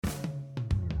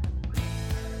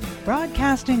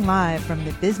Broadcasting live from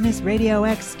the Business Radio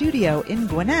X studio in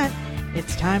Gwinnett,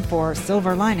 it's time for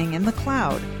Silver Lining in the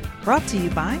Cloud, brought to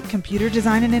you by Computer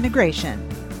Design and Integration.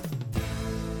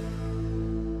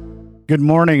 Good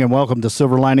morning and welcome to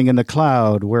Silver Lining in the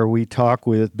Cloud, where we talk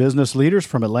with business leaders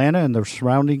from Atlanta and the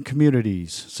surrounding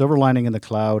communities. Silver Lining in the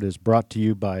Cloud is brought to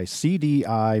you by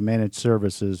CDI Managed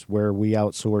Services, where we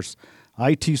outsource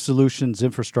IT solutions,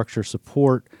 infrastructure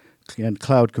support, and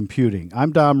cloud computing.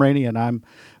 I'm Dom Rainey, and I'm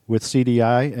with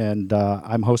CDI, and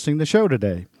I'm hosting the show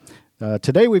today.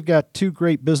 Today we've got two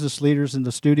great business leaders in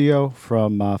the studio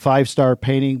from Five Star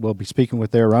Painting. We'll be speaking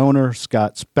with their owner,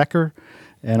 Scott Specker,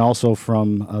 and also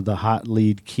from the Hot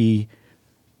Lead Key,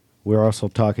 we're also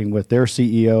talking with their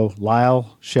CEO,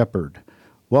 Lyle Shepard.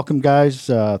 Welcome, guys.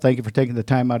 Thank you for taking the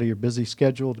time out of your busy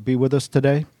schedule to be with us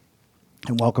today.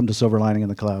 And welcome to Silver Lining in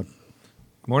the Cloud.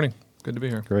 Good morning. Good to be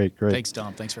here. Great. Thanks,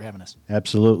 Dom. Thanks for having us.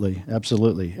 Absolutely.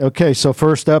 Okay, so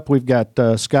first up, we've got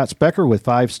Scott Specker with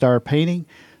Five Star Painting.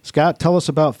 Scott, tell us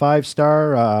about Five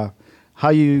Star, how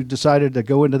you decided to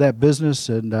go into that business,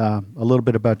 and a little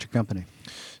bit about your company.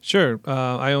 Sure.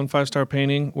 I own Five Star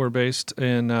Painting. We're based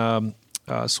in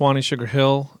Suwanee, Sugar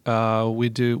Hill.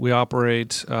 We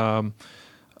operate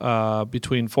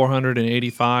between 400 and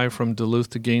 85 from Duluth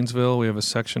to Gainesville. We have a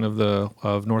section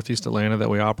of Northeast Atlanta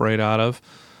that we operate out of.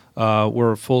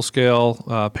 We're a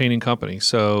full-scale painting company,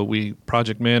 so we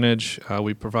project manage.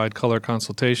 We provide color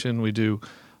consultation. We do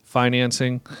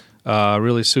financing.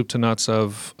 Really soup to nuts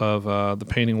of the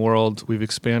painting world. We've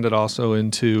expanded also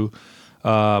into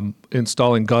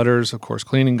installing gutters, of course,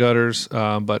 cleaning gutters,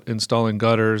 but installing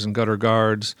gutters and gutter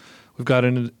guards. We've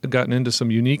gotten into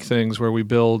some unique things where we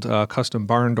build custom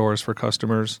barn doors for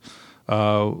customers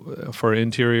for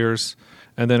interiors.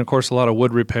 And then, of course, a lot of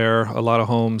wood repair. A lot of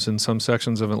homes in some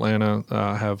sections of Atlanta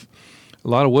have a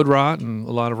lot of wood rot and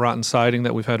a lot of rotten siding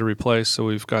that we've had to replace, so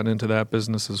we've gotten into that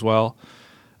business as well.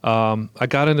 I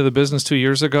got into the business 2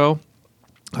 years ago.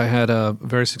 I had a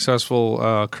very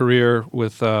successful career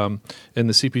with in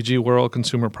the CPG world,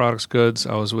 consumer products goods.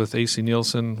 I was with AC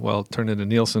Nielsen, turned into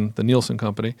Nielsen, the Nielsen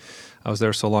company. I was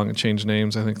there so long it changed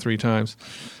names, I think 3 times.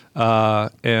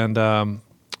 And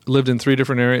lived in 3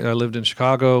 different areas. I lived in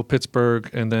Chicago, Pittsburgh,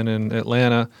 and then in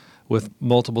Atlanta with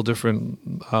multiple different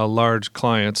large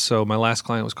clients. So my last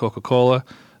client was Coca-Cola.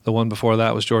 The one before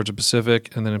that was Georgia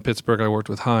Pacific. And then in Pittsburgh, I worked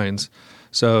with Heinz.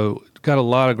 So got a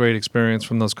lot of great experience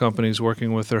from those companies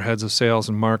working with their heads of sales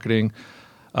and marketing.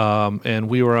 And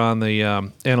we were on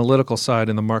the analytical side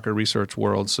in the market research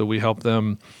world. So we helped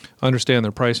them understand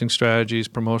their pricing strategies,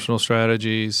 promotional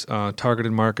strategies,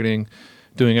 targeted marketing,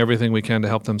 doing everything we can to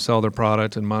help them sell their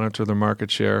product and monitor their market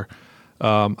share.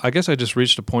 I guess I just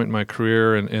reached a point in my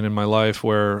career and in my life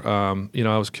where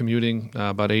I was commuting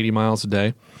about 80 miles a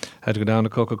day. Had to go down to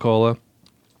Coca-Cola.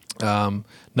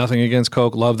 Nothing against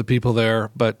Coke, love the people there,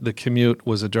 but the commute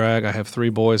was a drag. I have 3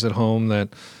 boys at home that,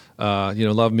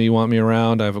 love me, want me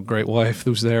around. I have a great wife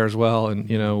who's there as well, and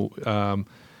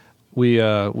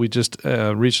we just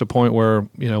reached a point where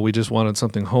we just wanted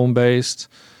something home based,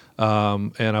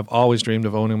 and I've always dreamed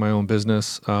of owning my own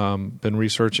business. Been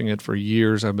researching it for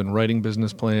years. I've been writing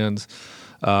business plans.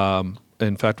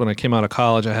 In fact, when I came out of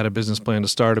college, I had a business plan to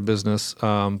start a business,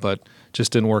 but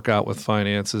just didn't work out with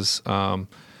finances.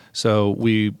 So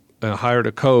we hired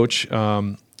a coach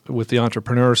with the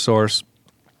Entrepreneur Source,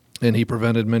 and he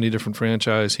presented many different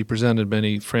franchises. He presented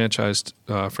many franchises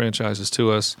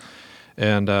to us,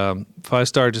 and Five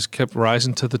Star just kept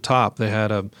rising to the top. They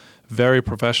had a very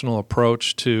professional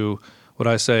approach to what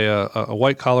I say a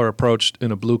white collar approach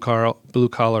in a blue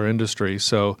collar industry.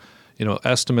 So,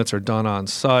 estimates are done on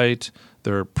site.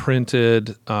 They're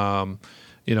printed.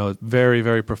 Very,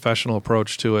 very professional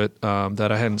approach to it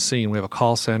that I hadn't seen. We have a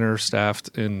call center staffed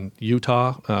in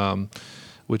Utah,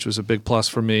 which was a big plus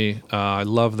for me. I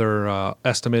love their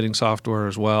estimating software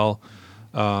as well.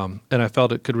 And I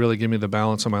felt it could really give me the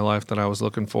balance of my life that I was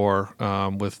looking for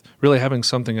with really having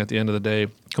something at the end of the day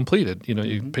completed.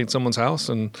 You paint someone's house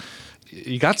and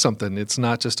you got something. It's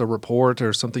not just a report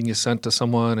or something you sent to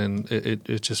someone, and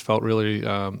it just felt really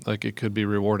like it could be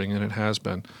rewarding, and it has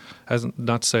been.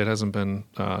 Not to say it hasn't been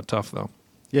tough, though.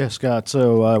 Yeah, Scott.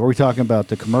 So were we talking about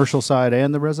the commercial side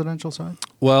and the residential side?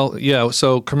 Well, yeah.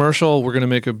 So commercial, we're going to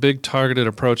make a big targeted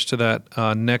approach to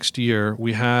that next year.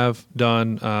 We have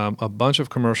done a bunch of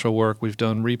commercial work. We've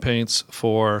done repaints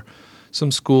for some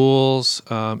schools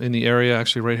in the area.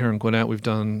 Actually, right here in Gwinnett, we've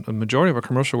done a majority of our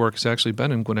commercial work has actually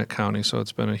been in Gwinnett County, so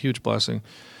it's been a huge blessing.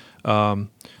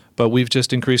 But we've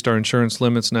just increased our insurance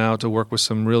limits now to work with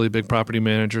some really big property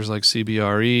managers like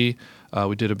CBRE.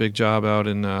 We did a big job out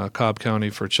in Cobb County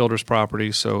for Childress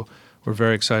property, so we're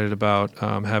very excited about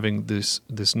having this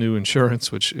new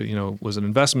insurance, which was an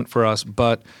investment for us,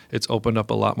 but it's opened up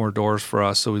a lot more doors for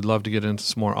us. So we'd love to get into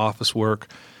some more office work.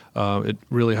 It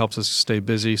really helps us stay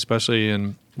busy, especially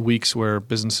in weeks where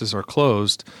businesses are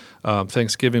closed.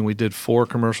 Thanksgiving, we did 4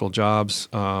 commercial jobs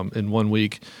in 1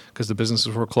 week because the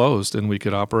businesses were closed and we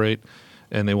could operate.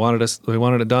 And they wanted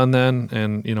it done then,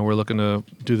 and we're looking to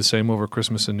do the same over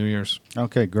Christmas and New Year's.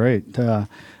 Okay, great.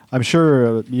 I'm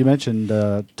sure you mentioned,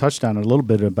 touched on it a little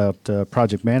bit about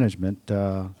project management.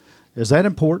 Is that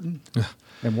important?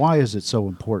 And why is it so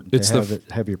important to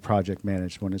have your project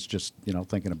managed when it's just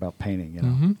thinking about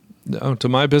painting? Mm-hmm. To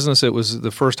my business, it was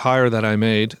the first hire that I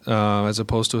made, as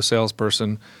opposed to a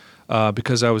salesperson,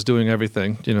 because I was doing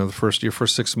everything. The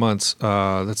first 6 months,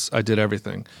 I did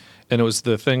everything. And it was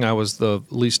the thing I was the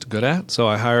least good at, so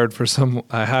I hired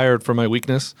for my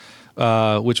weakness,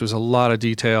 which was a lot of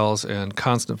details and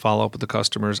constant follow-up with the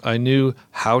customers. I knew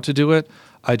how to do it.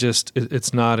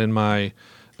 It's not in my,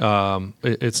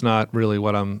 it's not really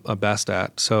what I'm best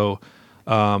at. So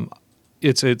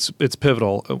it's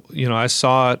pivotal. I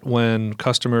saw it when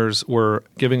customers were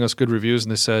giving us good reviews,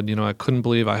 and they said, I couldn't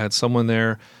believe I had someone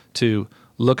there to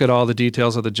look at all the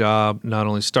details of the job, not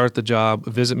only start the job,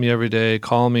 visit me every day,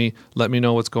 call me, let me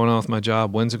know what's going on with my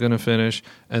job, when's it going to finish.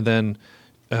 And then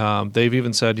they've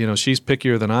even said, she's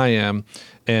pickier than I am,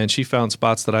 and she found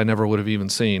spots that I never would have even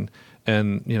seen.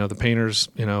 And, the painters,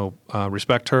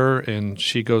 respect her, and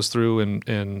she goes through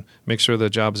and makes sure the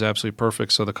job is absolutely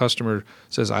perfect. So the customer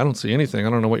says, I don't see anything.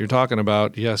 I don't know what you're talking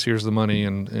about. Yes, here's the money,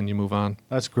 and you move on.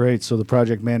 That's great. So the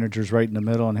project manager's right in the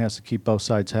middle and has to keep both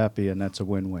sides happy, and that's a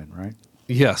win-win, right?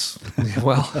 Yes.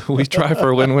 Well, we try for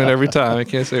a win-win every time. I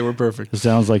can't say we're perfect. It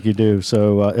sounds like you do.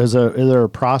 So is there a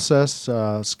process,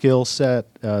 skill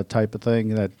set type of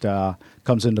thing that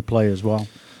comes into play as well?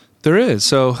 There is.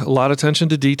 So a lot of attention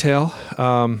to detail.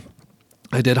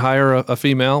 I did hire a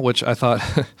female, which I thought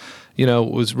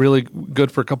was really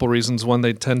good for a couple reasons. One,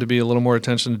 they tend to be a little more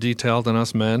attention to detail than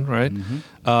us men, right?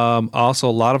 Mm-hmm. Also,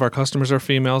 a lot of our customers are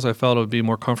females. I felt it would be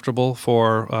more comfortable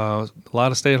for a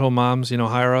lot of stay-at-home moms,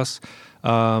 hire us.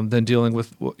 Than dealing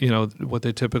with what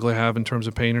they typically have in terms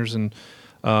of painters. And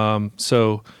the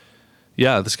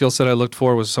skill set I looked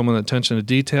for was someone with attention to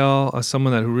detail,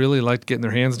 someone who really liked getting their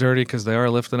hands dirty because they are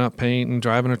lifting up paint and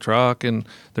driving a truck, and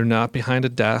they're not behind a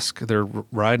desk. They're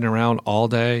riding around all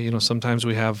day. Sometimes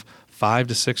we have 5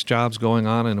 to 6 jobs going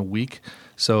on in a week,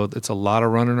 so it's a lot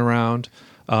of running around.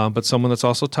 But someone that's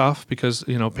also tough because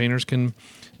painters can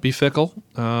be fickle.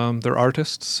 They're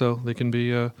artists, so they can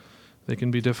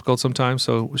be difficult sometimes,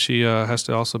 so she has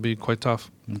to also be quite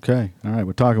tough. Okay. All right.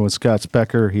 We're talking with Scott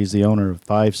Specker. He's the owner of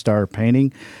 5 Star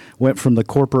Painting. Went from the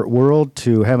corporate world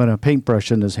to having a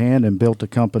paintbrush in his hand and built a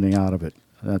company out of it.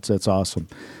 That's awesome.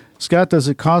 Scott, does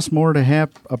it cost more to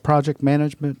have a project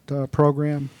management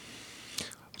program?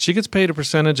 She gets paid a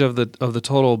percentage of the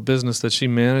total business that she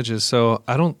manages, so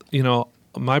I don't,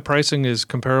 my pricing is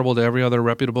comparable to every other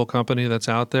reputable company that's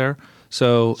out there.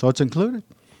 So it's included?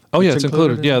 Oh, yeah, it's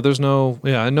included. Yeah,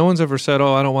 and no one's ever said,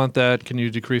 oh, I don't want that. Can you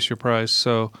decrease your price?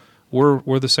 So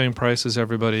we're the same price as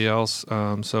everybody else.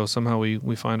 So somehow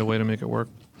we find a way to make it work.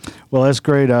 Well, that's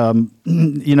great.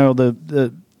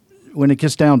 The when it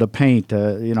gets down to paint,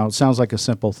 it sounds like a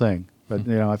simple thing. But,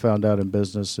 I found out in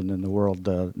business and in the world,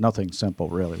 nothing's simple,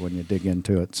 really, when you dig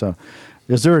into it. So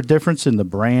is there a difference in the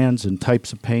brands and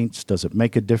types of paints? Does it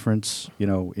make a difference,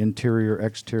 interior,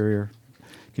 exterior?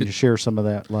 Can you share some of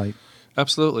that light?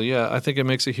 Absolutely, yeah. I think it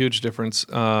makes a huge difference.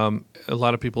 A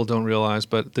lot of people don't realize,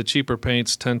 but the cheaper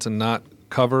paints tend to not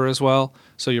cover as well.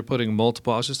 So you're putting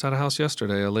multiple. I was just at a house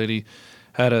yesterday. A lady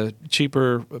had a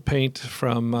cheaper paint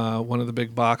from one of the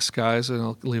big box guys, and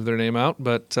I'll leave their name out.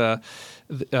 But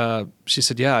she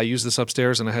said, I used this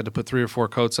upstairs, and I had to put 3 or 4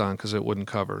 coats on because it wouldn't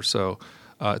cover. So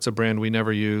it's a brand we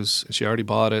never use. She already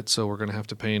bought it, so we're going to have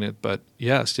to paint it. But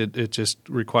yes, it just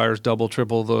requires double,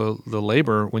 triple the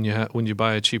labor when you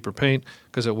buy a cheaper paint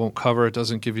because it won't cover. It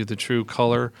doesn't give you the true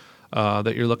color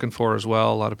that you're looking for as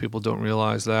well. A lot of people don't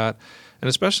realize that. And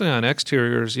especially on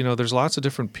exteriors, there's lots of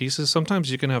different pieces.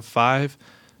 Sometimes you can have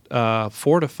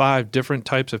 4 to 5 different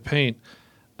types of paint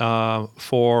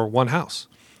for one house.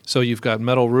 So you've got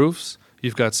metal roofs,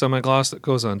 you've got semi-gloss that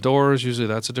goes on doors. Usually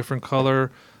that's a different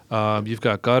color. You've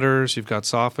got gutters, you've got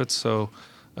soffits, so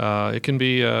it can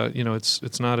be,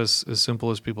 it's not as simple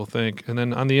as people think. And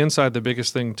then on the inside, the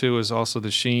biggest thing too is also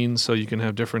the sheen. So you can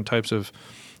have different types of,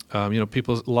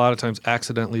 people a lot of times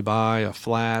accidentally buy a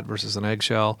flat versus an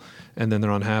eggshell, and then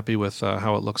they're unhappy with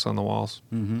how it looks on the walls.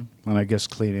 Mm-hmm. And I guess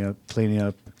cleaning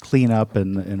up clean up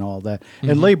and all that.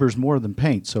 And labor's more than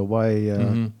paint, so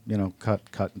why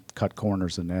cut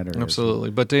corners in that area?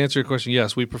 Absolutely. But to answer your question,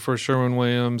 yes, we prefer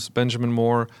Sherwin-Williams, Benjamin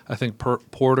Moore. I think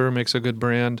Porter makes a good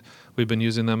brand. We've been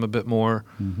using them a bit more,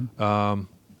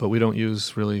 but we don't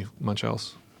use really much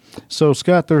else. So,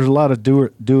 Scott, there's a lot of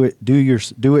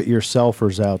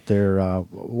do-it-yourselfers out there.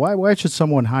 Why should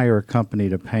someone hire a company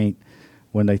to paint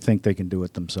when they think they can do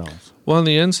it themselves? Well, on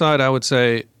the inside, I would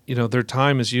say, their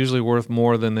time is usually worth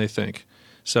more than they think.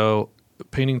 So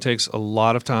painting takes a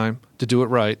lot of time to do it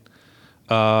right.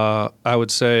 I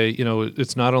would say,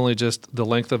 it's not only just the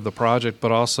length of the project,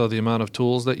 but also the amount of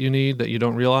tools that you need that you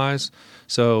don't realize.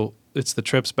 So it's the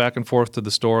trips back and forth to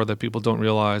the store that people don't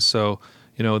realize. So,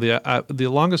 the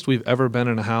longest we've ever been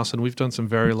in a house, and we've done some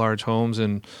very large homes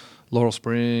in Laurel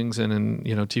Springs and in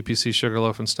TPC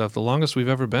Sugarloaf and stuff. The longest we've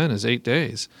ever been is 8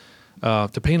 days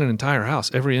to paint an entire house,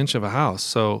 every inch of a house.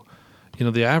 So,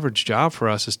 the average job for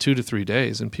us is 2 to 3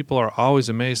 days, and people are always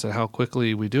amazed at how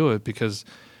quickly we do it because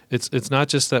it's not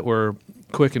just that we're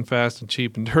quick and fast and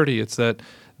cheap and dirty. It's that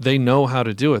they know how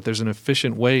to do it. There's an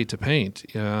efficient way to paint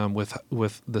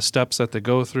with the steps that they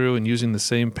go through and using the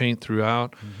same paint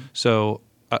throughout. So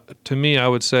to me, I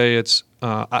would say it's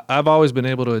I've always been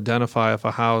able to identify if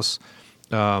a house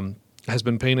has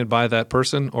been painted by that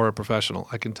person or a professional.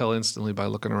 I can tell instantly by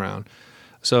looking around.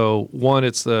 So one,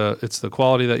 it's the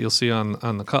quality that you'll see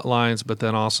on the cut lines, but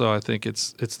then also I think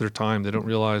it's their time. They don't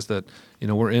realize that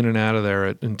we're in and out of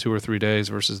there in 2 or 3 days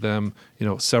versus them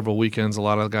several weekends. A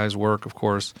lot of guys work, of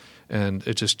course, and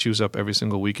it just chews up every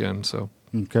single weekend. So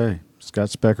okay, Scott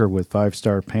Specker with 5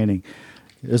 Star Painting.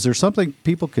 Is there something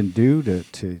people can do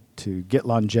to get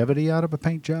longevity out of a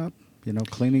paint job?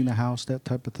 Cleaning the house, that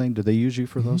type of thing. Do they use you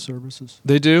for those services?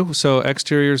 They do. So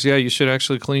exteriors, yeah, you should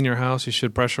actually clean your house. You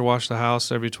should pressure wash the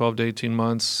house every 12 to 18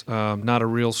 months. Not a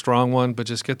real strong one, but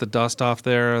just get the dust off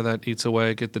there that eats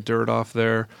away, get the dirt off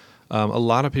there. A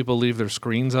lot of people leave their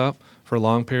screens up for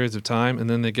long periods of time, and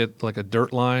then they get like a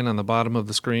dirt line on the bottom of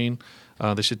the screen.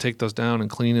 They should take those down and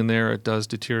clean in there. It does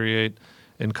deteriorate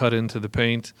and cut into the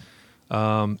paint.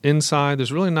 Inside,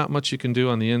 there's really not much you can do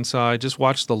on the inside. Just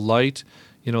watch the light.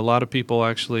 A lot of people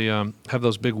actually have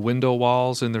those big window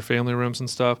walls in their family rooms and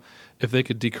stuff. If they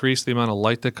could decrease the amount of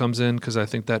light that comes in, because I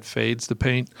think that fades the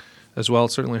paint as well.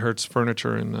 It certainly hurts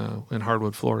furniture and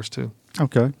hardwood floors too.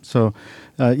 Okay. So,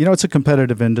 it's a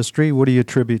competitive industry. What do you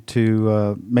attribute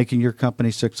to making your company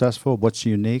successful? What's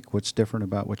unique? What's different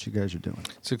about what you guys are doing?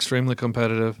 It's extremely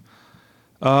competitive.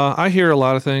 I hear a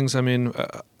lot of things. I mean,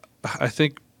 I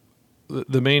think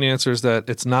the main answer is that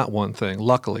it's not one thing,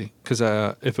 luckily, because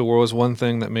if it was one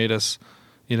thing that made us,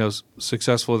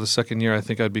 successful the second year, I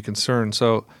think I'd be concerned.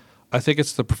 So I think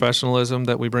it's the professionalism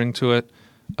that we bring to it.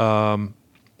 I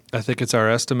think it's our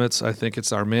estimates. I think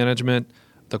it's our management,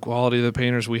 the quality of the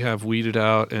painters. We have weeded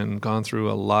out and gone through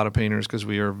a lot of painters because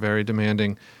we are very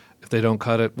demanding. If they don't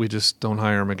cut it, we just don't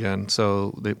hire them again.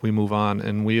 So we move on,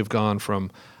 and we have gone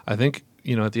from, I think,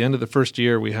 at the end of the first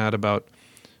year, we had I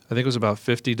think it was about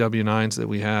 50 W-9s that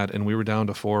we had, and we were down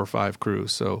to 4 or 5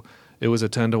 crews. So it was a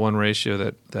 10-to-1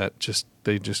 ratio that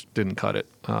they just didn't cut it.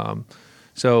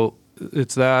 So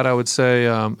it's that, I would say.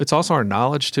 It's also our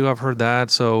knowledge, too. I've heard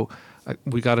that. So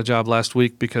we got a job last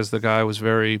week because the guy was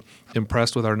very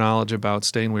impressed with our knowledge about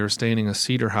stain. We were staining a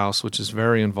cedar house, which is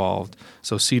very involved.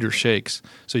 So cedar shakes.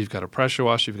 So you've got to pressure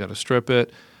wash, you've got to strip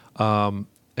it.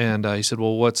 And he said,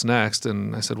 well, what's next?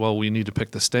 And I said, well, we need to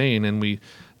pick the stain. And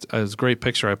it's a great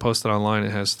picture I posted online.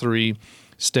 It has 3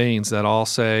 stains that all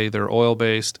say they're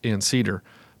oil-based and cedar.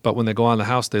 But when they go on the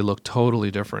house, they look totally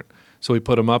different. So we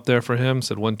put them up there for him,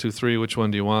 said 1, 2, 3, which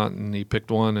one do you want? And he picked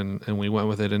one, and we went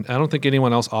with it. And I don't think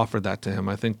anyone else offered that to him.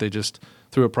 I think they just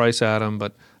threw a price at him,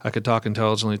 but I could talk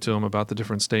intelligently to him about the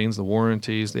different stains, the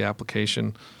warranties, the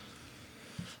application.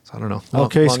 So I don't know.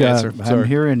 Okay, long Scott, answer. I'm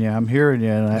hearing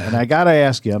you. And I got to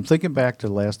ask you, I'm thinking back to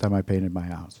the last time I painted my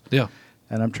house. Yeah.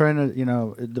 And I'm trying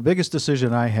to, the biggest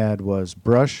decision I had was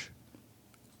brush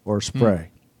or spray.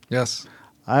 Yes.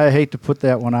 I hate to put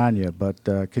that one on you, but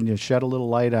can you shed a little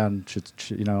light on,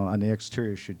 on the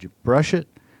exterior? Should you brush it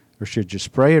or should you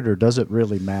spray it, or does it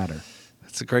really matter?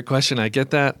 That's a great question. I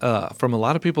get that from a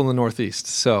lot of people in the Northeast.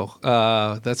 So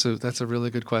that's a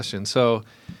really good question. So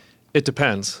it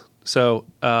depends. So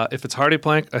if it's hardy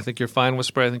plank, I think you're fine with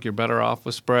spray. I think you're better off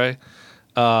with spray.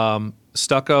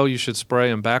 Stucco, you should spray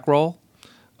and back roll.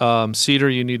 Cedar,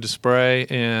 you need to spray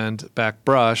and back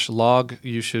brush. Log,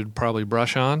 you should probably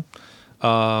brush on.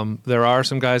 There are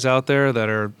some guys out there that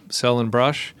are selling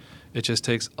brush. It just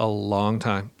takes a long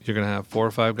time. You're going to have 4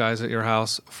 or 5 guys at your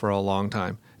house for a long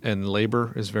time, and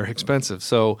labor is very expensive.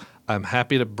 So I'm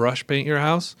happy to brush paint your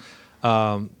house.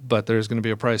 but there's going to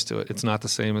be a price to it. It's not the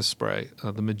same as spray.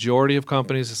 The majority of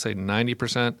companies, I say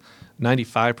 90%,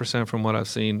 95% from what I've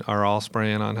seen, are all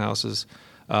spraying on houses.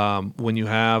 When you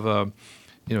have a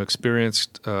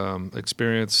experienced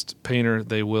painter,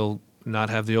 they will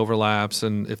not have the overlaps,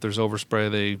 and if there's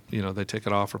overspray, they take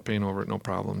it off or paint over it, no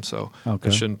problem. So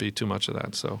there shouldn't be too much of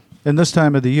that. So, and this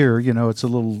time of the year, it's a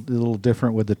little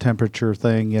different with the temperature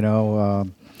thing.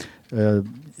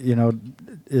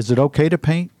 Is it okay to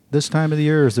paint this time of the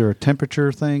year? Is there a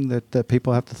temperature thing that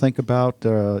people have to think about?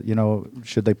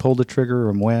 Should they pull the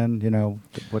trigger and when?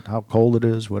 How cold it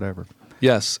is, whatever.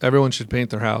 Yes, everyone should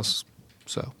paint their house.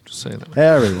 So, just saying that.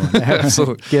 Everyone,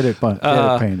 absolutely, get it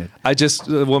painted. I just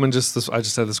had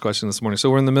this question this morning. So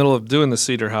we're in the middle of doing the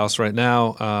cedar house right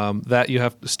now. That you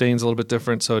have stains a little bit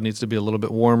different, so it needs to be a little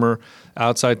bit warmer.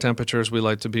 Outside temperatures, we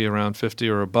like to be around 50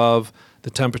 or above.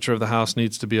 The temperature of the house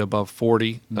needs to be above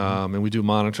 40, and we do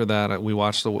monitor that. We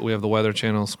have the Weather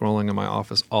Channel scrolling in my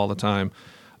office all the time.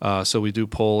 So we do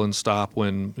pull and stop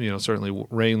when certainly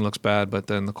rain looks bad, but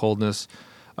then the coldness.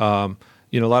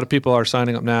 A lot of people are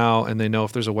signing up now, and they know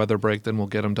if there's a weather break, then we'll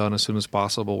get them done as soon as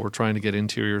possible. We're trying to get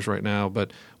interiors right now,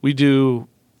 but we do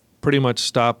pretty much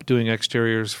stop doing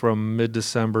exteriors from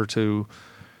mid-December to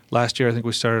last year. I think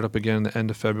we started up again the end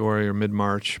of February or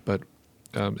mid-March, but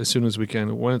as soon as we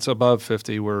can. When it's above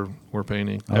 50, we're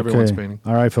painting. Okay. Everyone's painting.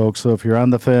 All right, folks. So if you're on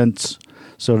the fence,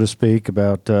 so to speak,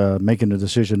 about making a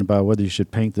decision about whether you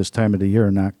should paint this time of the year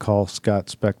or not, call Scott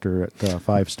Spector at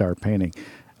 5 Star Painting.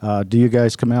 Do you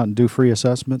guys come out and do free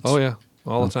assessments? Oh, yeah,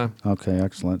 all the time. Okay,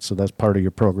 excellent. So that's part of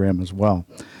your program as well.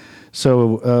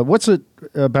 So what's it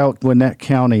about Gwinnett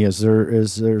County? Is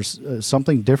there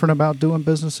something different about doing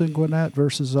business in Gwinnett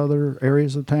versus other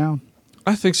areas of town?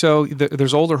 I think so.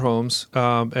 There's older homes,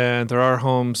 and there are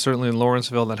homes certainly in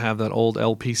Lawrenceville that have that old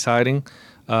LP siding,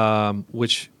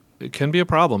 which can be a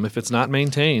problem if it's not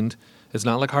maintained. It's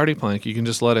not like hardy plank. You can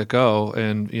just let it go,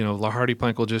 and the hardy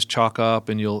plank will just chalk up,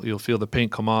 and you'll feel the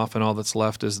paint come off, and all that's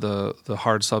left is the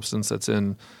hard substance that's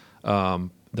in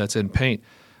paint.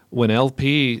 When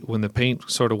the paint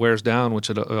sort of wears down, which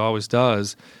it always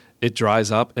does, it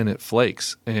dries up and it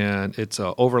flakes, and it's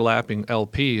a overlapping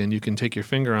LP, and you can take your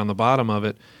finger on the bottom of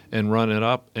it and run it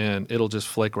up, and it'll just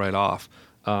flake right off.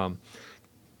 So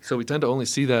we tend to only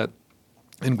see that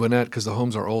in Gwinnett because the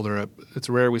homes are older. It's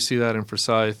rare we see that in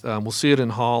Forsyth. We'll see it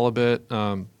in Hall a bit,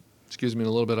 and a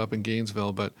little bit up in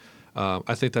Gainesville, but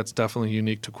I think that's definitely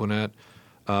unique to Gwinnett.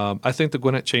 I think the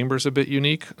Gwinnett Chamber is a bit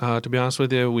unique, to be honest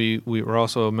with you. We were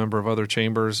also a member of other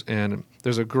chambers, and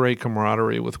there's a great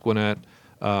camaraderie with Gwinnett.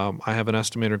 I have an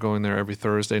estimator going there every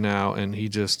Thursday now, and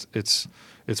it's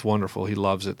wonderful. He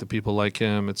loves it. The people like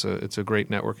him. It's a great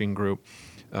networking group.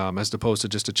 As opposed to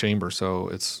just a chamber. So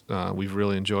we've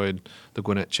really enjoyed the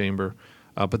Gwinnett Chamber.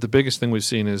 But the biggest thing we've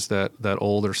seen is that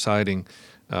older siding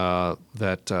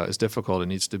that is difficult. It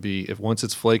needs to be, once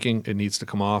it's flaking, it needs to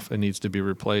come off. It needs to be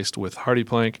replaced with hardy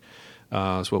plank.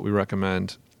 Is what we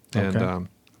recommend. Okay. And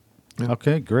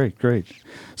Okay, great.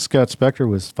 Scott Spector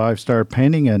with 5 Star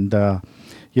Painting, and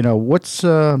what's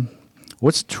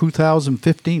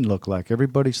 2015 look like?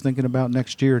 Everybody's thinking about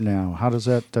next year now. How does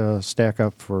that stack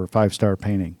up for 5 Star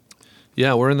Painting?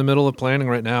 Yeah, we're in the middle of planning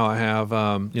right now. I have,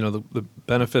 the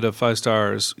benefit of 5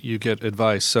 Stars, you get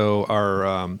advice. So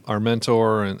our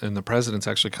mentor and the president's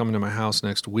actually coming to my house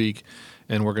next week,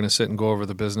 and we're going to sit and go over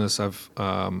the business. I've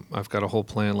got a whole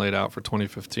plan laid out for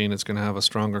 2015. It's going to have a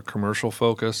stronger commercial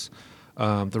focus.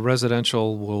 The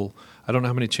residential I don't know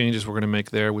how many changes we're going to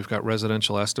make there. We've got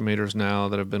residential estimators now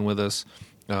that have been with us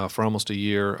for almost a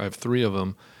year. I have 3 of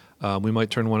them. We might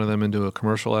turn one of them into a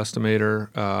commercial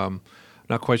estimator.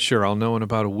 Not quite sure. I'll know in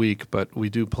about a week, but we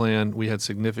do plan. We had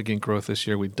significant growth this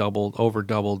year. We over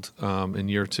doubled in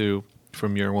year 2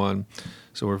 from year 1.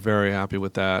 So we're very happy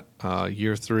with that.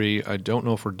 Year 3, I don't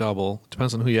know if we're double.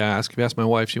 Depends on who you ask. If you ask my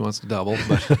wife, she wants to double.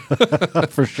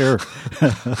 But for sure.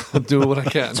 I'll do what I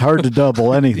can. It's hard to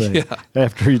double anything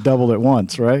after you doubled it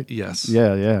once, right? Yes.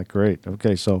 Yeah, great.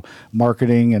 Okay, so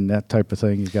marketing and that type of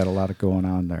thing, you've got a lot going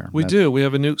on there. We do. We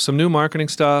have some new marketing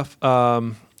stuff.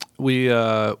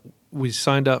 We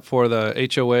signed up for the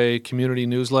HOA community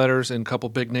newsletters in a couple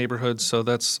big neighborhoods, so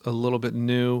that's a little bit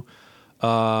new.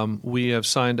 We have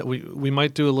signed. We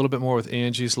might do a little bit more with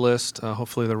Angie's List.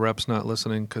 Hopefully the rep's not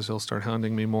listening because he'll start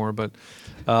hounding me more. But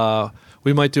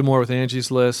we might do more with Angie's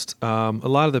List. A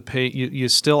lot of the pay you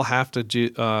still have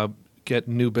to get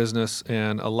new business,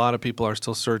 and a lot of people are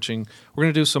still searching. We're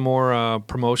going to do some more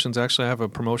promotions. Actually, I have a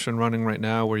promotion running right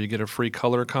now where you get a free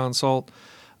color consult,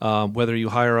 whether you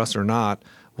hire us or not.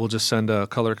 We'll just send a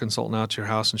color consultant out to your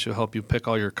house, and she'll help you pick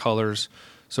all your colors.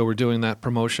 So we're doing that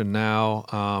promotion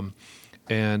now.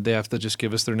 and they have to just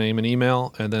give us their name and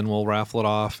email, and then we'll raffle it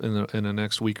off in the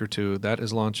next week or two. That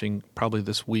is launching probably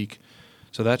this week,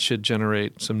 so that should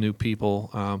generate some new people.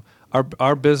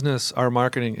 Our business, our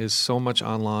marketing is so much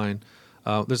online.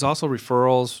 There's also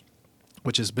referrals,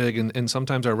 which is big, and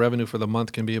sometimes our revenue for the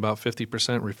month can be about 50%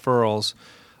 referrals.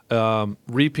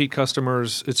 Repeat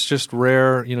customers, it's just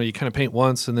rare. You kind of paint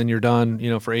once and then you're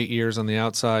done, for 8 years on the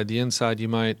outside. The inside you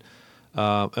might,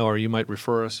 or you might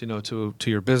refer us, to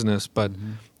your business. But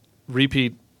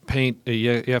repeat paint,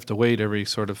 you have to wait every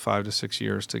sort of 5 to 6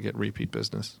 years to get repeat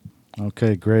business.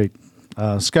 Okay, great.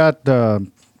 Scott,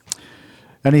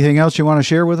 anything else you want to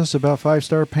share with us about Five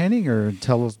Star Painting, or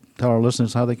tell our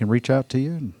listeners how they can reach out to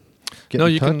you and get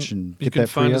in touch and get that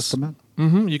free estimate?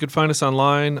 You can find us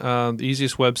online. The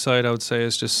easiest website, I would say,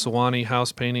 is just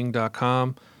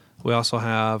SewanneHousePainting.com. We also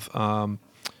have, of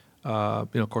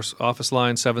course, office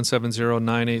line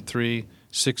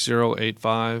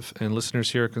 770-983-6085. And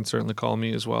listeners here can certainly call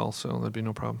me as well, so that'd be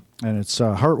no problem. And it's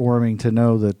heartwarming to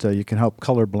know that you can help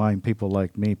colorblind people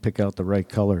like me pick out the right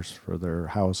colors for their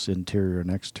house interior and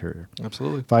exterior.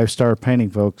 Absolutely. Five Star Painting,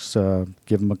 folks.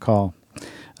 Give them a call.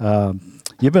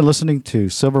 You've been listening to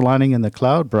Silver Lining in the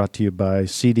Cloud, brought to you by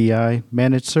CDI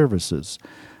Managed Services.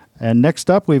 And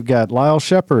next up, we've got Lyle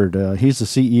Shepard. He's the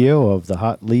CEO of the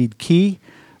Hot Lead Key.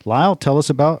 Lyle, tell us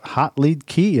about Hot Lead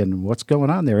Key and what's going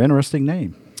on there. Interesting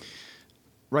name.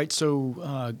 Right.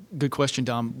 So, good question,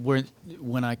 Dom.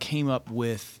 When I came up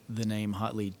with the name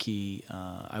Hot Lead Key,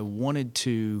 I wanted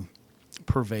to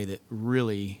purvey that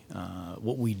really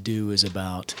what we do is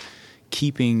about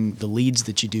keeping the leads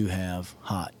that you do have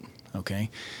hot. Okay,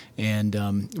 and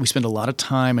we spend a lot of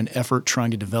time and effort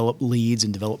trying to develop leads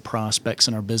and develop prospects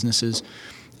in our businesses,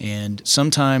 and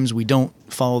sometimes we don't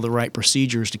follow the right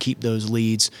procedures to keep those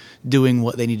leads doing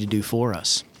what they need to do for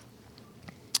us.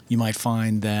 You might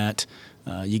find that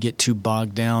you get too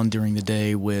bogged down during the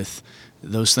day with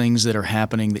those things that are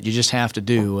happening that you just have to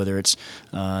do, whether it's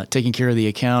taking care of the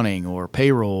accounting or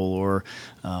payroll or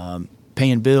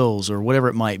paying bills or whatever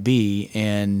it might be,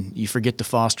 and you forget to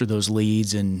foster those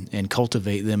leads and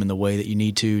cultivate them in the way that you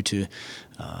need to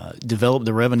develop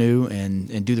the revenue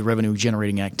and do the revenue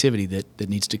generating activity that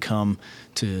needs to come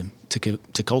to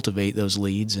cultivate those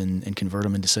leads and convert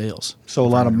them into sales. So a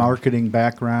lot of marketing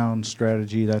background,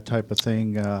 strategy, that type of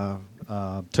thing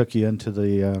took you into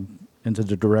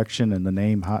the direction and the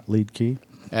name Hot Lead Key?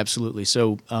 Absolutely.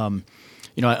 So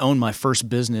I owned my first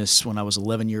business when I was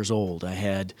 11 years old. I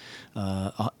had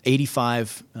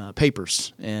 85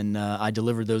 papers, and I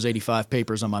delivered those 85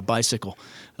 papers on my bicycle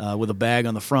with a bag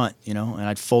on the front, and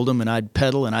I'd fold them, and I'd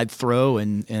pedal, and I'd throw,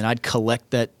 and I'd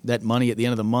collect that money at the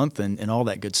end of the month and all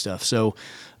that good stuff. So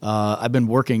I've been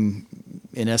working,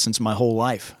 in essence, my whole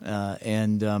life.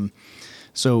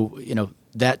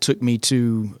 That took me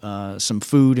to some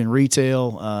food and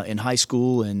retail in high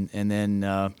school, and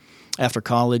then after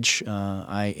college,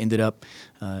 I ended up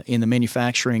in the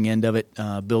manufacturing end of it,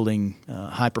 building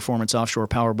high-performance offshore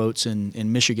power boats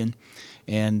in Michigan.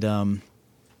 And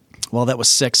while that was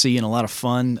sexy and a lot of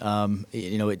fun,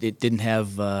 it didn't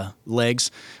have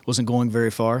legs, wasn't going very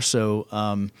far. So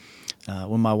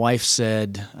when my wife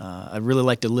said, I'd really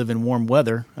like to live in warm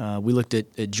weather, we looked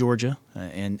at Georgia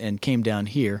and came down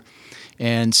here.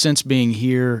 And since being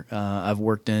here, I've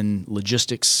worked in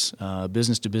logistics,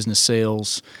 business-to-business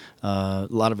sales, a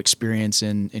lot of experience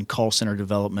in call center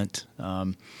development.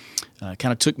 Kind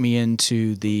of took me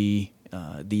into the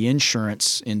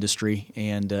insurance industry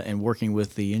and working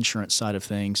with the insurance side of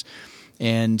things.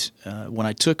 And when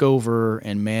I took over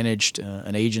and managed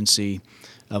an agency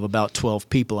of about 12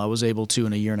 people, I was able to,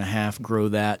 in a year and a half, grow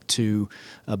that to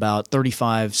about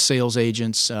 35 sales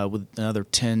agents with another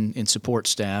 10 in support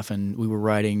staff, and we were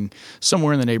writing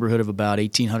somewhere in the neighborhood of about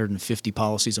 1,850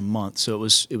 policies a month. So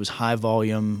it was high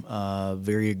volume,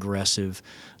 very aggressive,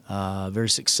 very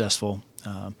successful.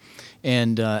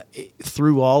 And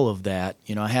through all of that,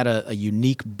 I had a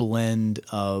unique blend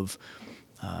of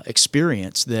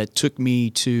experience that took me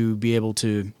to be able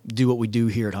to do what we do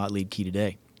here at Hot Lead Key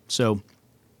today. So,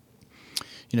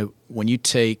 when you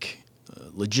take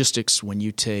logistics, when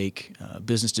you take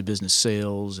business-to-business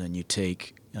sales, and you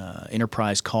take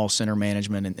enterprise call center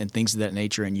management and things of that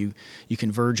nature, and you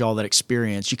converge all that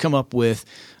experience, you come up with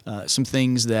some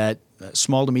things that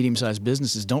small to medium-sized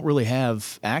businesses don't really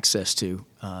have access to,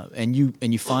 and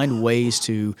you find ways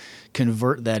to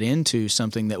convert that into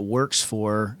something that works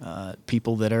for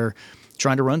people that are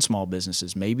trying to run small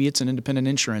businesses. Maybe it's an independent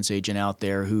insurance agent out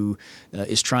there who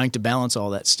is trying to balance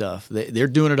all that stuff. They're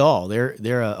doing it all.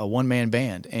 They're a one-man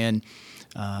band, and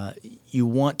you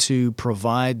want to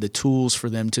provide the tools for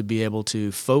them to be able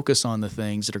to focus on the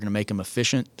things that are going to make them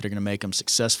efficient, that are going to make them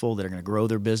successful, that are going to grow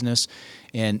their business,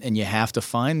 and you have to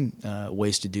find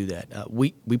ways to do that.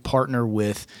 We partner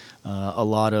with a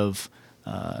lot of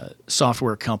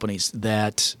software companies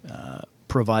that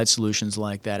provide solutions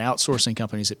like that, outsourcing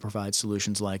companies that provide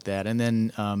solutions like that. And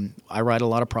then I write a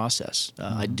lot of process.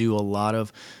 I do a lot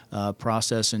of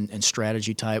process and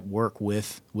strategy type work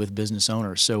with business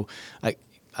owners. So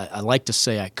I like to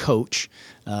say I coach.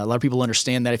 A lot of people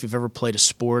understand that if you've ever played a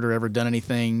sport or ever done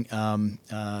anything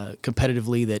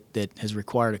competitively that has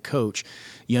required a coach,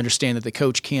 you understand that the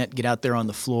coach can't get out there on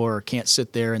the floor or can't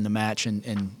sit there in the match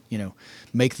and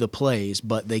make the plays,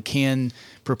 but they can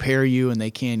prepare you and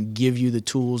they can give you the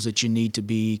tools that you need to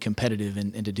be competitive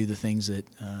and to do the things that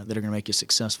are going to make you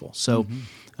successful. So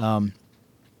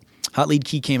Hot Lead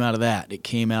Key came out of that. It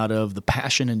came out of the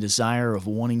passion and desire of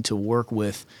wanting to work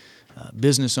with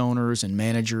business owners and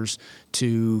managers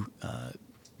to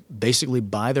basically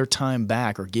buy their time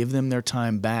back or give them their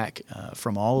time back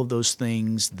from all of those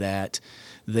things that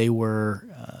they were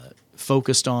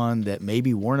focused on that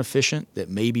maybe weren't efficient, that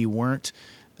maybe weren't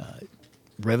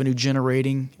revenue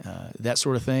generating, that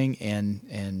sort of thing,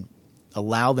 and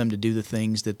allow them to do the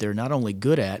things that they're not only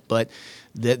good at, but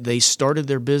that they started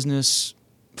their business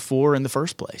for in the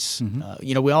first place.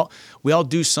 We all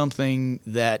do something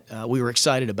that we were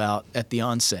excited about at the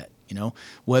onset.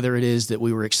 Whether it is that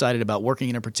we were excited about working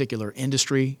in a particular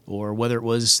industry, or whether it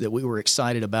was that we were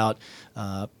excited about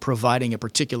providing a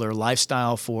particular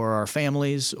lifestyle for our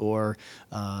families, or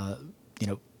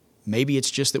maybe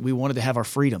it's just that we wanted to have our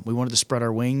freedom. We wanted to spread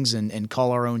our wings and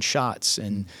call our own shots.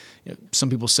 And some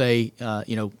people say,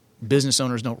 business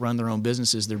owners don't run their own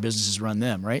businesses; their businesses run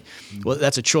them, right? Well,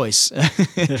 that's a choice.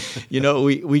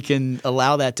 We can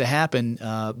allow that to happen,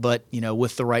 but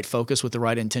with the right focus, with the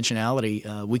right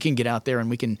intentionality, we can get out there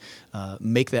and we can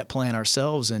make that plan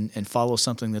ourselves and follow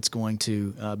something that's going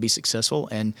to be successful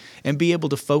and be able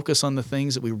to focus on the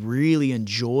things that we really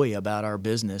enjoy about our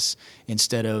business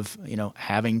instead of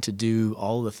having to do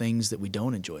all the things that we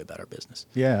don't enjoy about our business.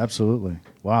 Yeah, absolutely.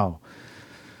 Wow.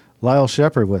 Lyle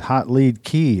Shepard with Hot Lead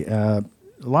Key.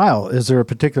 Lyle, is there a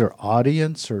particular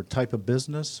audience or type of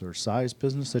business or size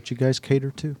business that you guys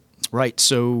cater to? Right.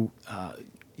 So,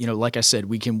 like I said,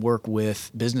 we can work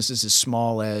with businesses as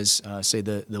small as, say,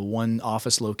 the one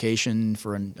office location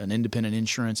for an independent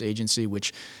insurance agency,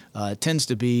 which tends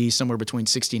to be somewhere between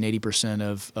 60 and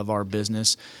 80% of our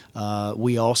business.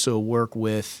 We also work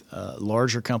with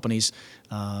larger companies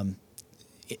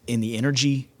in the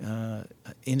energy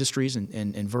industries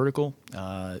and vertical,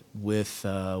 with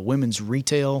women's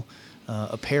retail,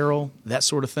 apparel, that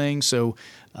sort of thing. So,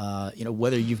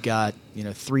 whether you've got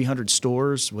 300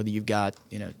 stores, whether you've got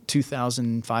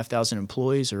 2,000, 5,000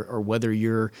 employees, or whether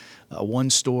you're a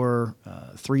one-store,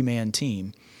 three-man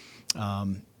team,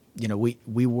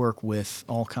 we work with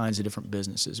all kinds of different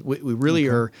businesses. We really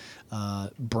are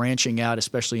branching out,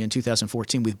 especially in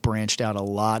 2014. We've branched out a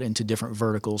lot into different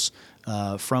verticals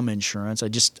from insurance. I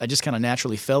just kind of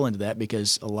naturally fell into that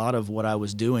because a lot of what I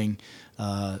was doing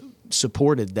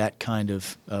supported that kind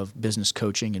of business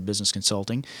coaching and business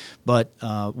consulting. But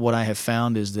what I have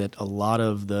found is that a lot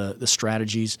of the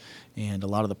strategies and a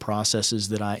lot of the processes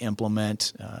that I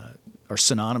implement are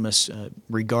synonymous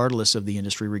regardless of the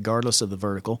industry, regardless of the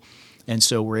vertical. And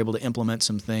so we're able to implement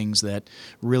some things that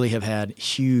really have had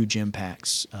huge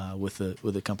impacts with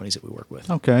the companies that we work with.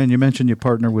 Okay, and you mentioned you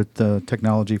partner with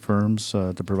technology firms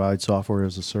to provide software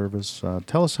as a service.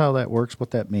 Tell us how that works,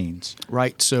 what that means.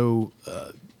 Right. So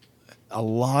a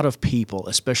lot of people,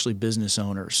 especially business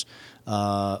owners,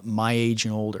 my age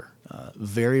and older,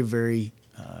 very, very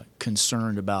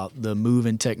concerned about the move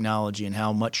in technology and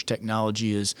how much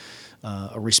technology is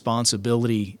a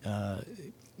responsibility,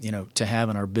 to have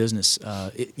in our business.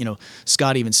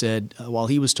 Scott even said while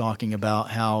he was talking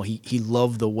about how he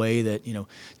loved the way that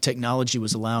technology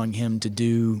was allowing him to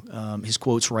do his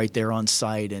quotes right there on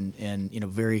site and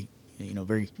very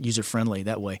very user friendly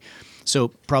that way. So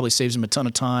probably saves him a ton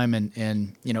of time.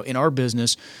 And in our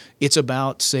business, it's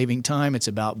about saving time. It's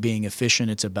about being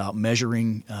efficient. It's about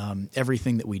measuring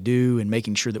everything that we do and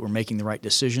making sure that we're making the right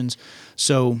decisions.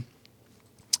 So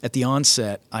at the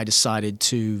onset, I decided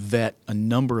to vet a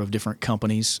number of different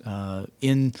companies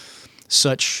in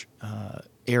such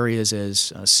areas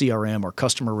as CRM or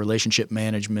customer relationship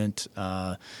management,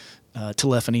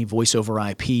 telephony, voice over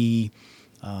IP,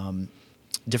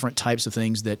 different types of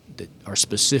things that are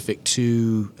specific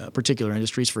to particular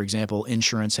industries. For example,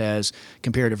 insurance has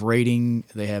comparative rating,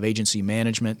 they have agency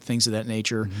management, things of that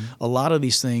nature. A lot of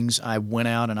these things, I went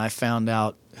out and I found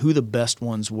out who the best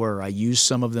ones were. I used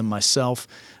some of them myself.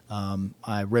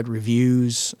 I read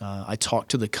reviews. I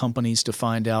talked to the companies to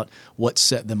find out what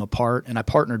set them apart, and I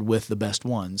partnered with the best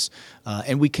ones.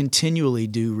 And we continually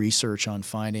do research on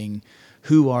finding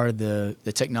who are the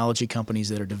technology companies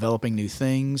that are developing new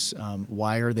things,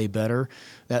 why are they better,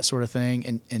 that sort of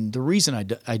thing. And the reason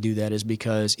I do that is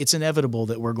because it's inevitable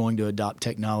that we're going to adopt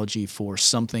technology for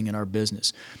something in our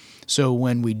business. So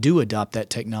when we do adopt that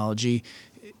technology,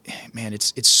 man,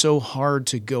 it's so hard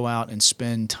to go out and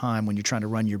spend time when you're trying to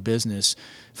run your business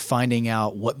finding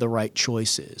out what the right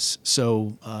choice is.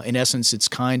 So in essence, it's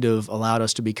kind of allowed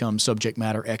us to become subject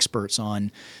matter experts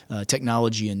on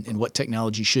technology and what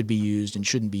technology should be used and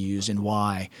shouldn't be used and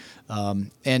why.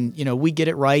 And, we get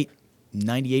it right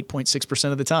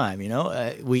 98.6% of the time.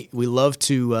 We love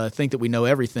to think that we know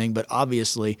everything, but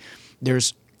obviously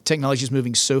technology is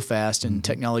moving so fast and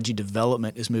technology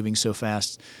development is moving so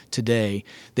fast today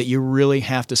that you really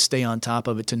have to stay on top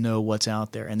of it to know what's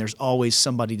out there. And there's always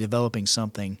somebody developing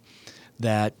something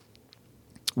that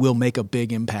will make a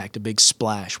big impact, a big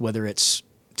splash, whether it's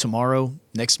tomorrow,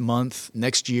 next month,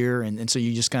 next year. And so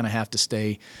you just kind of have to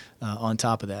stay on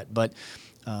top of that. But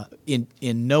in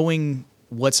knowing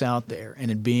what's out there and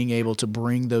in being able to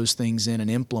bring those things in and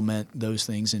implement those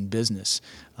things in business,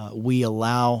 we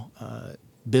allow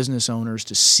business owners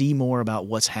to see more about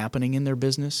what's happening in their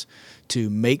business, to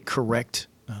make correct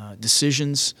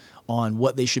decisions on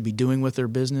what they should be doing with their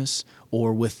business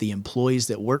or with the employees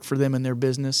that work for them in their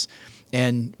business.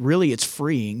 And really, it's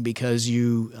freeing because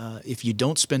if you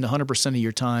don't spend 100% of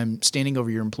your time standing over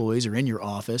your employees or in your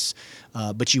office,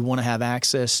 but you want to have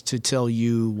access to tell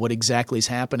you what exactly is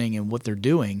happening and what they're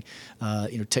doing,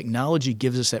 technology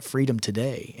gives us that freedom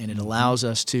today, and it allows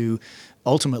us to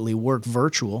ultimately work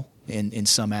virtual in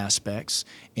some aspects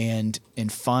and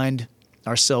find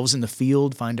ourselves in the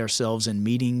field, find ourselves in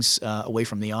meetings away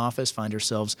from the office, find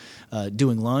ourselves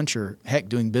doing lunch or, heck,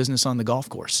 doing business on the golf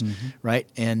course, right?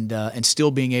 And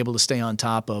still being able to stay on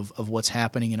top of what's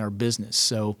happening in our business.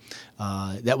 So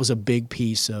that was a big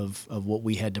piece of what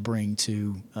we had to bring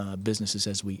to businesses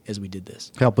as we did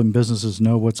this. Helping businesses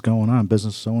know what's going on,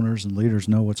 business owners and leaders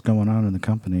know what's going on in the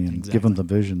company and give them the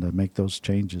vision to make those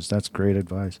changes. That's great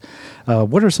advice.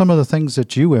 What are some of the things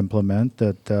that you implement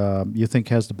that you think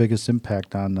has the biggest impact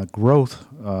on the growth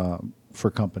for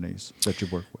companies that you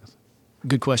work with?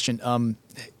 Good question.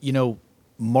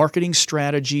 Marketing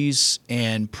strategies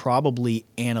and probably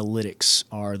analytics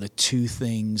are the two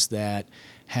things that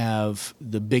have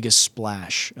the biggest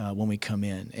splash when we come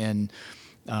in. And,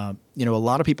 a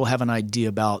lot of people have an idea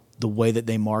about the way that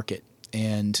they market.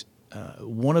 And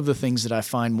one of the things that I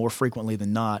find more frequently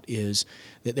than not is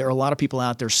that there are a lot of people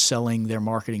out there selling their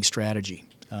marketing strategy.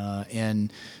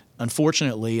 And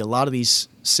unfortunately, a lot of these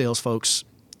sales folks,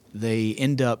 they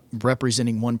end up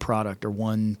representing one product or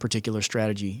one particular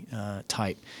strategy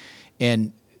type.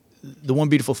 And the one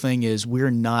beautiful thing is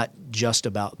we're not just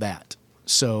about that.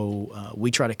 So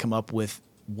we try to come up with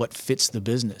what fits the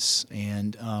business.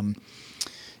 And,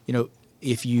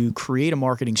 if you create a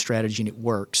marketing strategy and it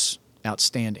works,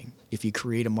 outstanding. If you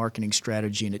create a marketing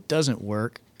strategy and it doesn't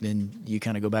work, then you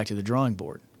kind of go back to the drawing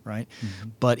board, right?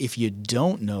 But if you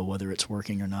don't know whether it's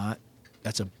working or not,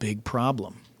 that's a big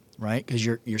problem, right? Because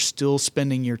you're still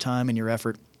spending your time and your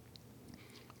effort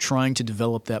trying to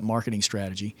develop that marketing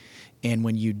strategy, and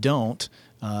when you don't,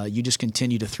 you just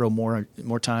continue to throw more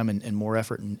time and more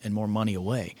effort and more money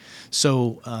away.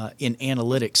 So in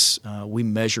analytics, we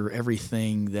measure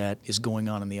everything that is going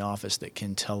on in the office that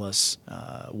can tell us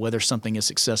whether something is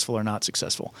successful or not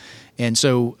successful. And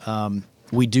so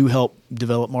we do help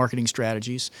develop marketing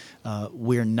strategies.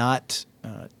 We're not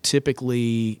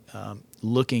typically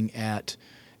looking at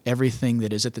everything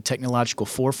that is at the technological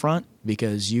forefront,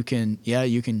 because you can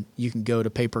go to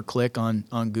pay-per-click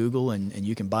on Google and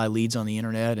you can buy leads on the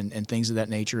internet and things of that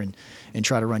nature and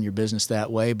try to run your business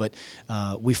that way. But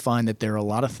we find that there are a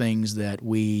lot of things that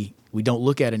we don't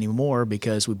look at anymore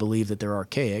because we believe that they're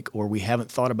archaic, or we haven't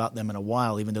thought about them in a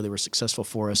while, even though they were successful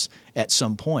for us at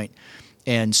some point.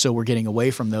 And so we're getting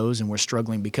away from those, and we're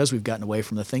struggling because we've gotten away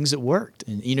from the things that worked.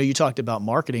 And you talked about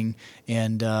marketing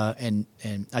and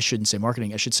I shouldn't say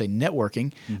marketing, I should say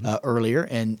networking earlier.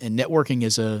 And networking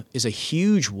is a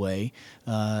huge way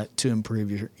to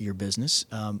improve your business.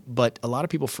 But a lot of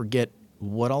people forget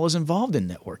what all is involved in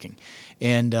networking.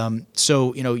 And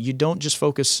so you don't just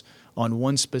focus on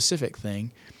one specific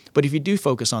thing, but if you do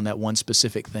focus on that one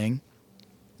specific thing,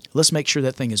 let's make sure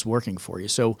that thing is working for you.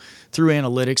 So through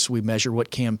analytics, we measure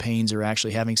what campaigns are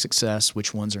actually having success,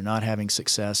 which ones are not having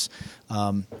success,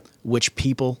 which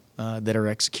people that are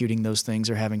executing those things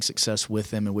are having success with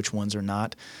them and which ones are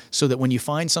not, so that when you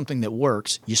find something that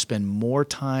works, you spend more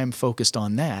time focused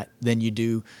on that than you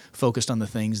do focused on the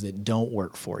things that don't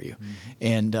work for you.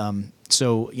 And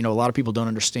so, a lot of people don't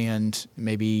understand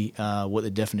maybe what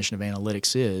the definition of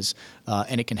analytics is,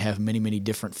 and it can have many, many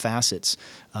different facets.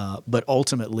 But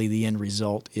ultimately, the end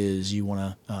result is you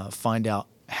want to find out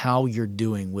how you're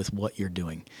doing with what you're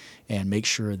doing and make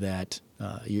sure that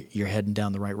you're heading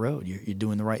down the right road. You're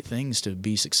doing the right things to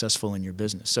be successful in your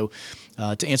business. So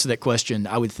to answer that question,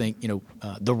 I would think,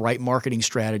 the right marketing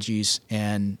strategies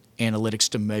and analytics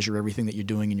to measure everything that you're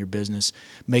doing in your business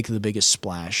make the biggest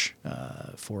splash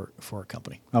for a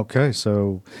company. Okay,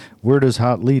 so where does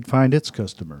Hot Lead find its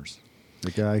customers?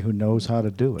 The guy who knows how to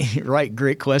do it. Right,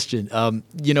 great question.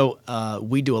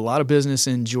 We do a lot of business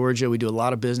in Georgia. We do a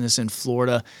lot of business in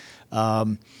Florida.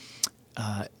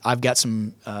 I've got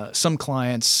some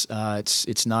clients.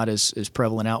 It's not as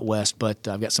prevalent out west, but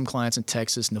I've got some clients in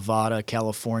Texas, Nevada,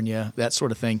 California, that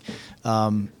sort of thing.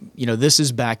 This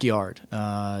is backyard.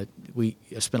 We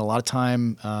spent a lot of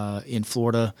time in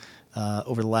Florida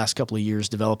over the last couple of years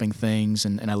developing things,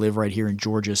 and I live right here in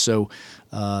Georgia. So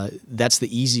that's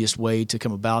the easiest way to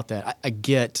come about that. I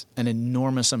get an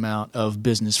enormous amount of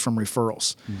business from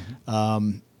referrals.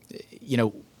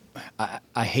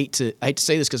 I hate to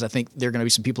say this because I think there are going to be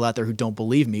some people out there who don't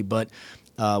believe me, but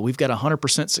we've got a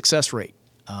 100% success rate.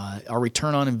 Our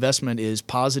return on investment is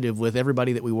positive with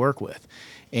everybody that we work with.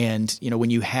 And, when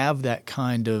you have that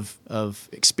kind of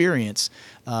experience,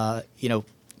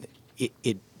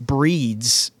 it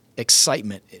breeds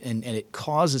excitement and it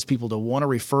causes people to want to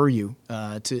refer you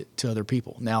to other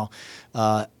people. Now,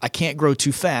 I can't grow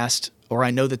too fast, or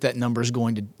I know that number is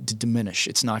going to diminish.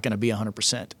 It's not going to be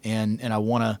 100%, and I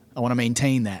want to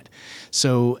maintain that.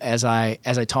 So as I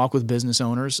talk with business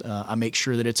owners, I make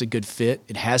sure that it's a good fit.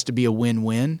 It has to be a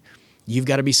win-win. You've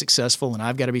got to be successful, and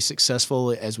I've got to be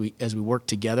successful as we work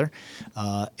together.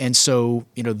 And so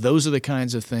those are the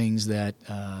kinds of things that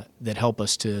help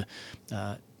us to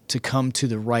come to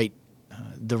the right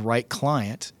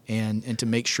client and to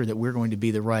make sure that we're going to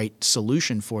be the right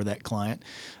solution for that client.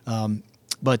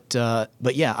 But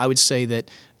yeah, I would say that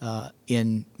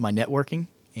in my networking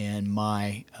and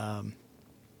my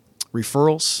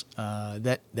referrals,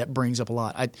 that brings up a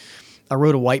lot. I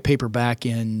wrote a white paper back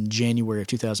in January of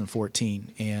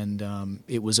 2014, and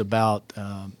it was about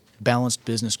balanced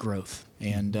business growth,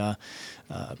 and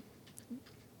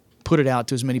put it out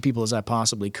to as many people as I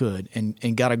possibly could,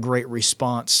 and got a great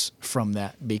response from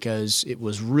that, because it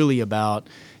was really about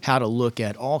how to look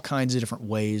at all kinds of different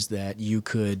ways that you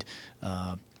could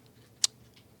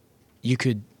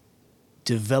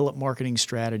develop marketing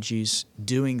strategies,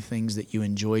 doing things that you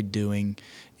enjoyed doing,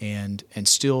 and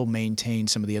still maintain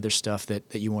some of the other stuff that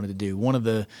you wanted to do. One of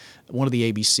the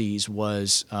ABCs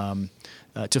was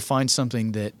to find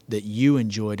something that you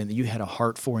enjoyed and that you had a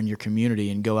heart for in your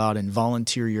community, and go out and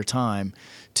volunteer your time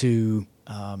to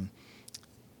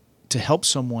help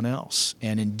someone else.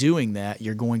 And in doing that,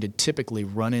 you're going to typically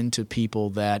run into people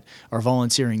that are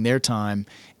volunteering their time,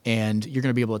 and you're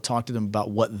going to be able to talk to them about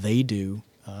what they do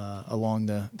along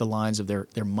the lines of their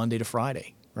Monday to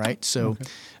Friday, right? So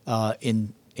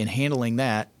in handling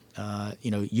that,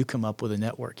 you come up with a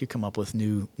network, you come up with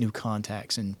new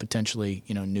contacts, and potentially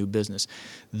new business.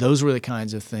 Those were the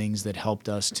kinds of things that helped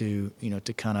us to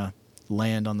kind of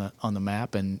land on the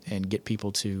map and get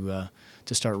people to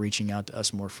start reaching out to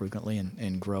us more frequently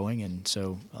and growing. And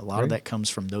so a lot of that comes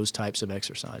from those types of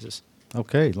exercises.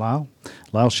 Okay, Lyle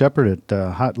Shepard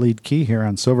at Hot Lead Key here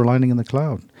on Silver Lining in the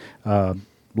Cloud.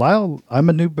 Lyle, I'm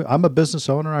a business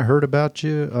owner. I heard about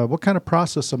you. What kind of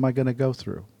process am I going to go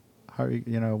through? How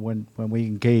when we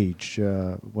engage,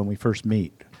 when we first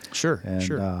meet? Sure.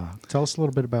 Tell us a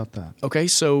little bit about that. Okay,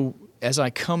 so as I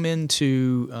come in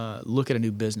to look at a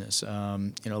new business, a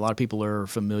lot of people are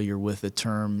familiar with the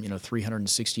term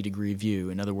 360-degree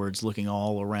view. In other words, looking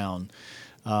all around.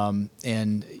 And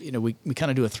we kind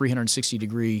of do a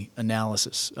 360-degree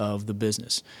analysis of the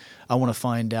business. I want to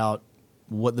find out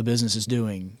what the business is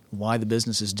doing, why the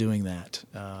business is doing that,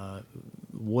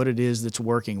 what it is that's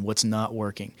working, what's not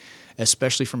working,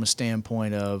 especially from a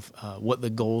standpoint of what the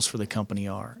goals for the company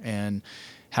are, and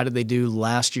how did they do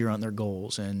last year on their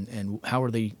goals, and how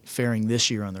are they faring this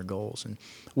year on their goals, and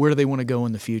where do they want to go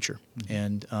in the future. Mm-hmm.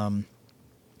 And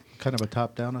kind of a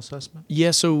top-down assessment?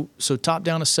 Yeah, so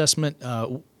top-down assessment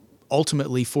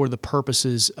ultimately for the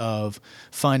purposes of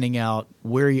finding out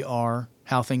where you are,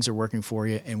 how things are working for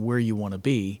you, and where you want to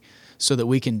be, so that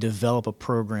we can develop a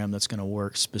program that's going to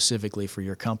work specifically for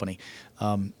your company.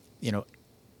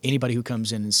 Anybody who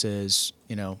comes in and says,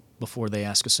 before they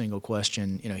ask a single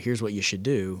question, here's what you should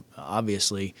do,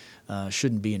 obviously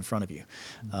shouldn't be in front of you.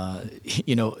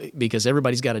 Because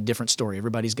everybody's got a different story.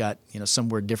 Everybody's got,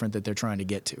 somewhere different that they're trying to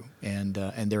get to, and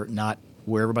they're not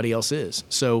where everybody else is.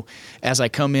 So as I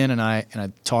come in and I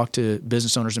talk to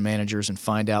business owners and managers and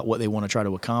find out what they want to try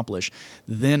to accomplish,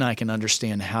 then I can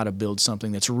understand how to build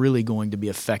something that's really going to be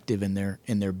effective in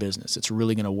their business. It's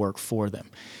really going to work for them.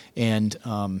 And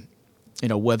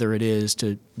whether it is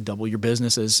to double your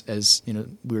business, as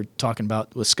we were talking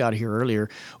about with Scott here earlier,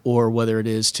 or whether it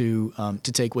is to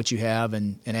take what you have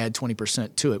and add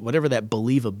 20% to it, whatever that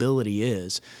believability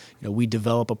is, we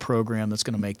develop a program that's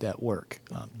going to make that work.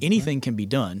 Anything can be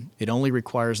done. It only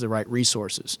requires the right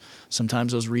resources.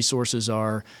 Sometimes those resources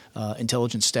are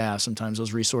intelligent staff. Sometimes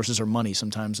those resources are money.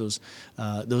 Sometimes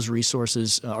those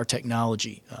resources are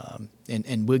technology.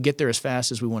 And we'll get there as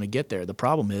fast as we want to get there. The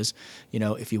problem is,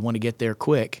 if you want to get there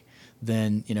quick,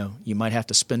 then you might have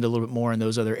to spend a little bit more in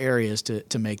those other areas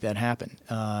to make that happen.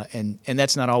 And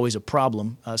that's not always a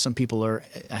problem. Some people are.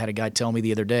 I had a guy tell me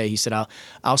the other day. He said,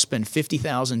 "I'll spend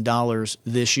 $50,000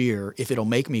 this year if it'll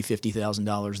make me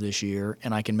 $50,000 this year,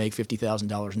 and I can make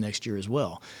 $50,000 next year as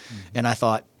well." Mm-hmm. And I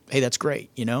thought, hey, that's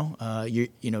great.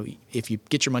 If you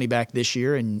get your money back this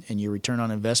year and your return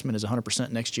on investment is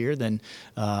 100% next year, then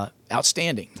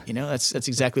outstanding. That's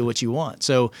exactly what you want.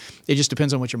 So it just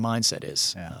depends on what your mindset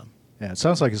is. Yeah, it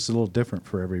sounds like it's a little different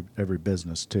for every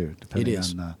business too, depending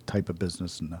on the type of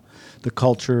business and the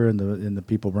culture and the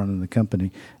people running the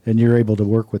company. And you're able to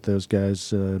work with those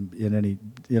guys in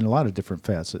a lot of different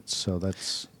facets. So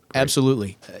that's great.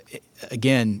 Absolutely.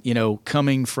 Again,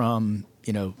 coming from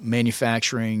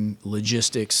manufacturing,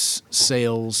 logistics,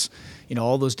 sales,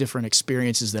 all those different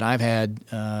experiences that I've had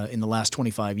in the last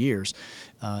 25 years,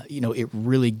 it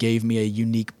really gave me a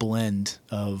unique blend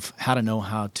of how to know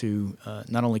how to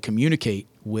not only communicate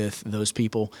with those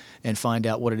people and find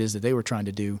out what it is that they were trying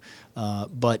to do,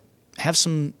 but have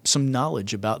some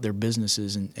knowledge about their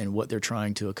businesses and what they're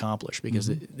trying to accomplish, because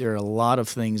there are a lot of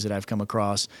things that I've come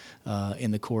across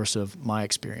in the course of my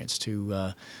experience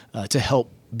to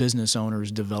help business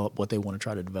owners develop what they want to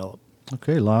try to develop.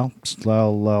 Okay,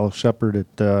 Lyle Shepard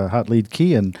at Hot Lead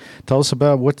Key, and tell us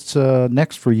about what's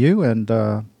next for you and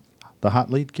the Hot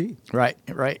Lead Key. Right.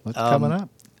 What's coming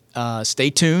up? Stay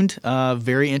tuned.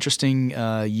 Very interesting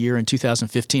year in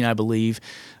 2015, I believe.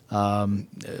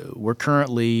 We're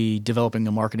currently developing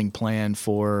a marketing plan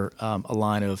for a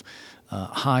line of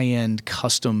high-end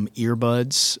custom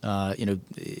earbuds.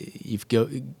 You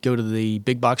go to the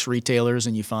big box retailers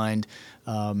and you find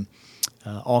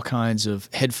all kinds of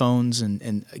headphones,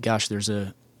 and gosh, there's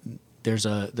a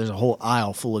whole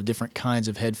aisle full of different kinds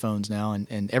of headphones now,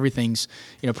 and everything's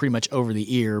pretty much over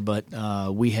the ear. But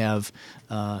we have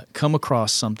come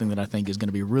across something that I think is going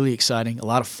to be really exciting, a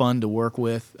lot of fun to work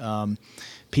with.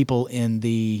 People in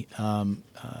the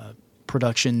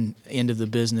production end of the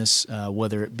business,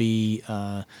 whether it be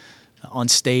on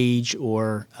stage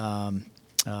or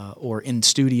in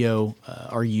studio,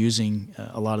 are using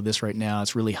a lot of this right now.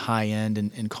 It's really high end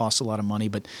and costs a lot of money,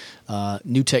 but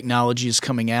new technology is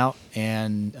coming out,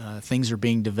 and things are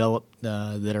being developed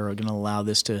that are going to allow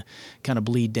this to kind of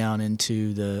bleed down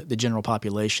into the general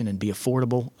population and be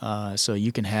affordable. So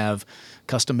you can have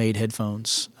custom-made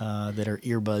headphones that are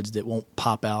earbuds that won't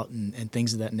pop out and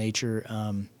things of that nature,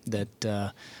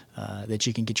 that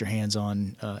you can get your hands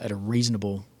on at a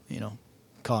reasonable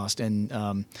cost. And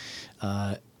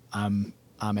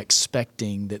I'm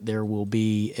expecting that there will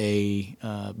be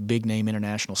a big name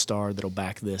international star that'll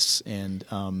back this, and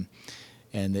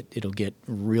that it'll get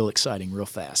real exciting real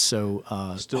fast. So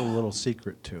still a little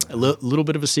secret to it. A little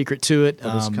bit of a secret to it.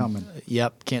 But it's coming.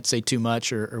 Yep, can't say too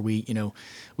much, or we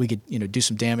could do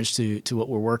some damage to what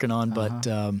we're working on. But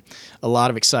a lot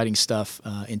of exciting stuff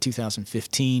in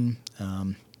 2015.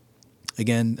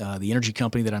 Again, the energy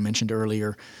company that I mentioned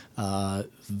earlier,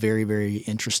 very, very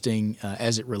interesting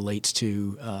as it relates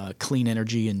to clean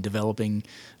energy and developing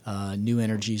new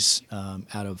energies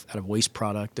out of waste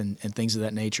product and things of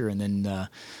that nature. And then,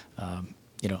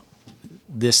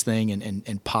 this thing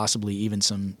and possibly even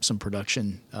some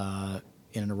production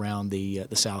in and around the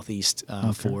Southeast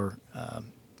for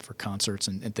concerts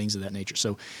and things of that nature.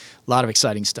 So a lot of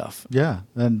exciting stuff. Yeah.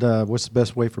 And what's the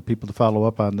best way for people to follow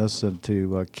up on this and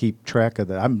to keep track of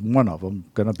that? I'm one of them,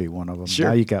 going to be one of them. Sure.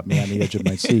 Now you got me on the edge of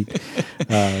my seat.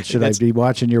 Should I be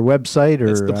watching your website? Or,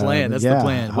 that's the plan. That's the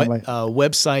plan.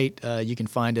 Website, you can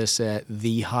find us at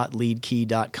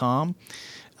thehotleadkey.com.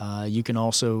 You can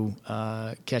also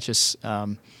catch us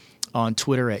on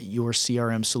Twitter at Your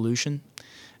CRM Solution.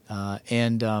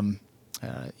 And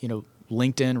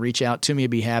LinkedIn, reach out to me. I'd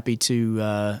be happy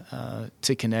to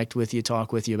connect with you,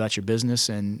 talk with you about your business,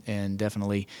 and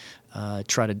definitely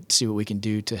try to see what we can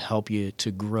do to help you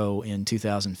to grow in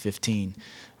 2015.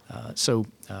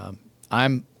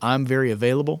 I'm very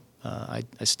available. I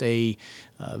stay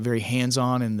very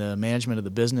hands-on in the management of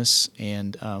the business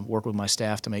and work with my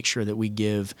staff to make sure that we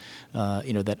give that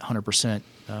 100%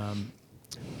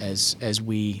 as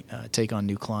we take on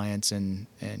new clients and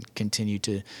continue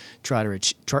to try to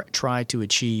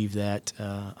achieve that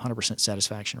 100%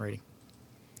 satisfaction rating.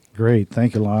 Great.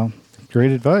 Thank you, Lyle.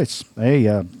 Great advice.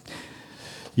 Hey,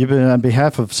 you've been on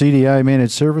behalf of CDI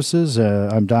Managed Services.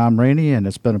 I'm Dom Rainey, and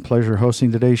it's been a pleasure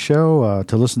hosting today's show.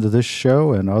 To listen to this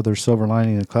show and other Silver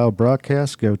Lining in the Cloud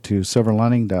broadcasts, go to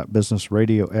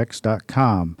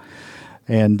silverlining.businessradiox.com.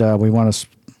 And we want to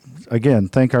again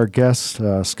thank our guests,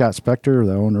 Scott Spector,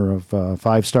 the owner of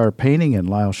Five Star Painting, and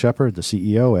Lyle Shepard, the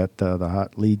CEO at the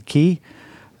Hot Lead Key.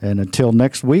 And until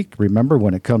next week, remember,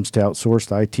 when it comes to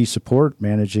outsourced IT support,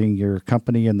 managing your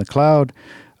company in the cloud,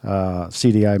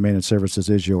 CDI Managed Services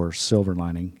is your Silver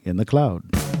Lining in the Cloud.